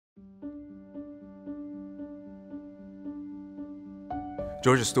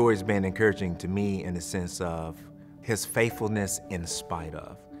George's story has been encouraging to me in the sense of his faithfulness in spite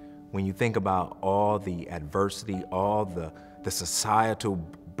of. When you think about all the adversity, all the societal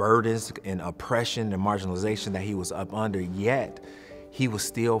burdens and oppression and marginalization that he was up under, yet he was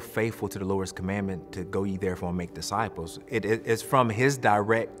still faithful to the Lord's commandment to go ye therefore and make disciples. It's from his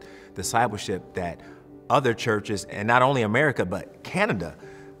direct discipleship that other churches, and not only America, but Canada,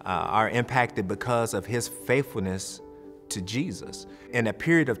 are impacted because of his faithfulness to Jesus. In a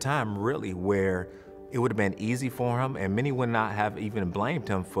period of time, really, where it would have been easy for him, and many would not have even blamed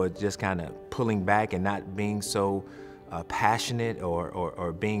him for just kind of pulling back and not being so passionate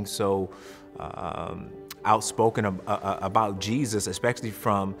or being so outspoken about Jesus, especially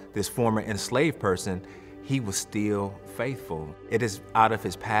from this former enslaved person. He was still faithful. It is out of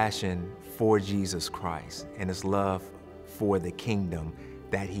his passion for Jesus Christ and his love for the kingdom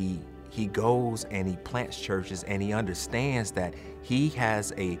that he goes and he plants churches, and he understands that he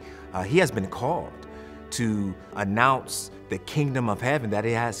has been called to announce the kingdom of heaven, that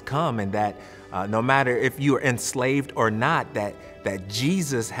it has come, and that no matter if you are enslaved or not, that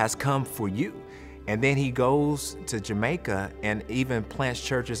Jesus has come for you. And then he goes to Jamaica and even plants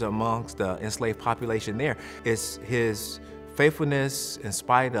churches amongst the enslaved population there. It's his faithfulness in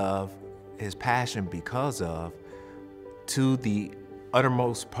spite of, his passion because of, to the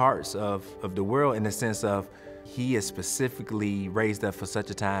uttermost parts of the world, in the sense of he is specifically raised up for such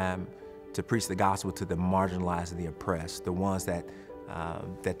a time to preach the gospel to the marginalized and the oppressed, the ones that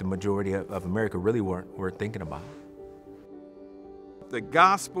the majority of America really weren't thinking about. The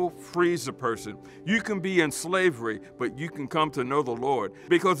gospel frees a person. You can be in slavery, but you can come to know the Lord,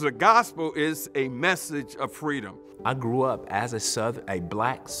 because the gospel is a message of freedom. I grew up as a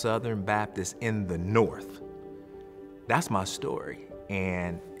black Southern Baptist in the North. That's my story.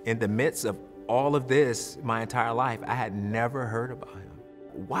 And in the midst of all of this, my entire life, I had never heard about him.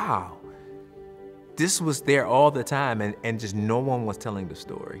 Wow. This was there all the time, and just no one was telling the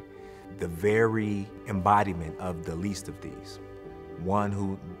story. The very embodiment of the least of these. One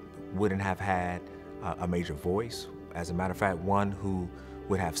who wouldn't have had a major voice. As a matter of fact, one who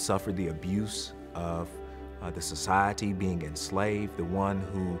would have suffered the abuse of the society, being enslaved, the one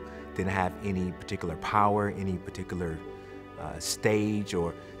who didn't have any particular power, any particular stage,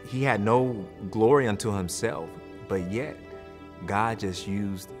 or he had no glory unto himself, but yet God just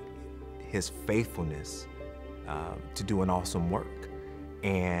used his faithfulness to do an awesome work.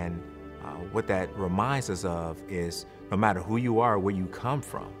 And what that reminds us of is, no matter who you are, where you come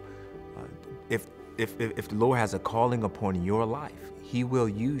from, if the Lord has a calling upon your life, he will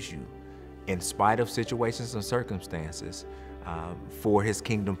use you in spite of situations and circumstances for his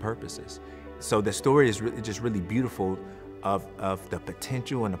kingdom purposes. So the story is just really beautiful of the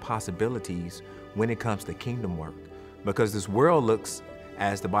potential and the possibilities when it comes to kingdom work. Because this world looks,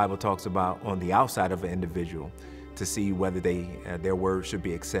 as the Bible talks about, on the outside of an individual to see whether their word should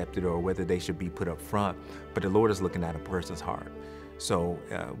be accepted or whether they should be put up front. But the Lord is looking at a person's heart. So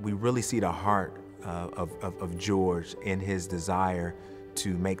we really see the heart of George in his desire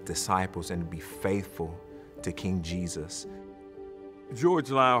to make disciples and to be faithful to King Jesus. George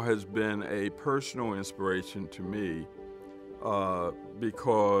Liele has been a personal inspiration to me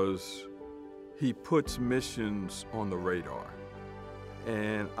because he puts missions on the radar.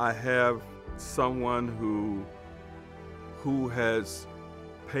 And I have someone who has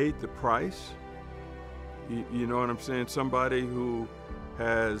paid the price. You know what I'm saying? Somebody who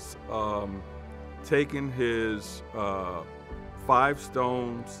has taken his 5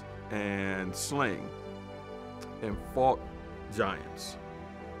 stones and sling and fought giants.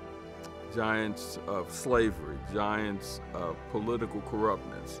 Giants of slavery, giants of political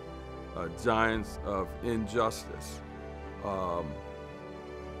corruptness, giants of injustice,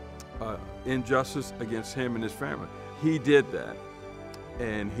 injustice against him and his family. He did that,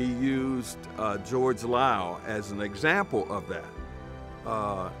 and he used George Liele as an example of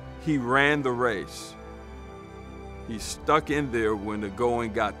that. He ran the race. He stuck in there when the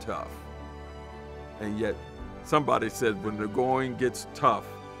going got tough. And yet, somebody said, when the going gets tough,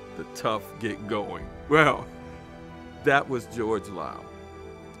 the tough get going. Well, that was George Liele.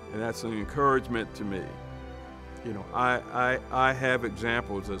 And that's an encouragement to me. You know, I have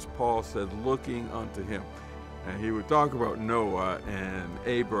examples, as Paul said, looking unto him. And he would talk about Noah and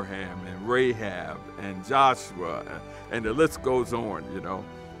Abraham and Rahab and Joshua, and the list goes on, you know.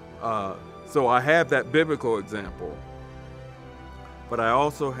 So I have that biblical example, but I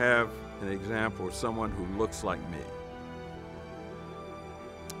also have an example of someone who looks like me,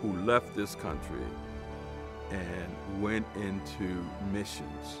 who left this country and went into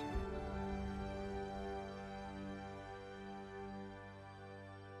missions.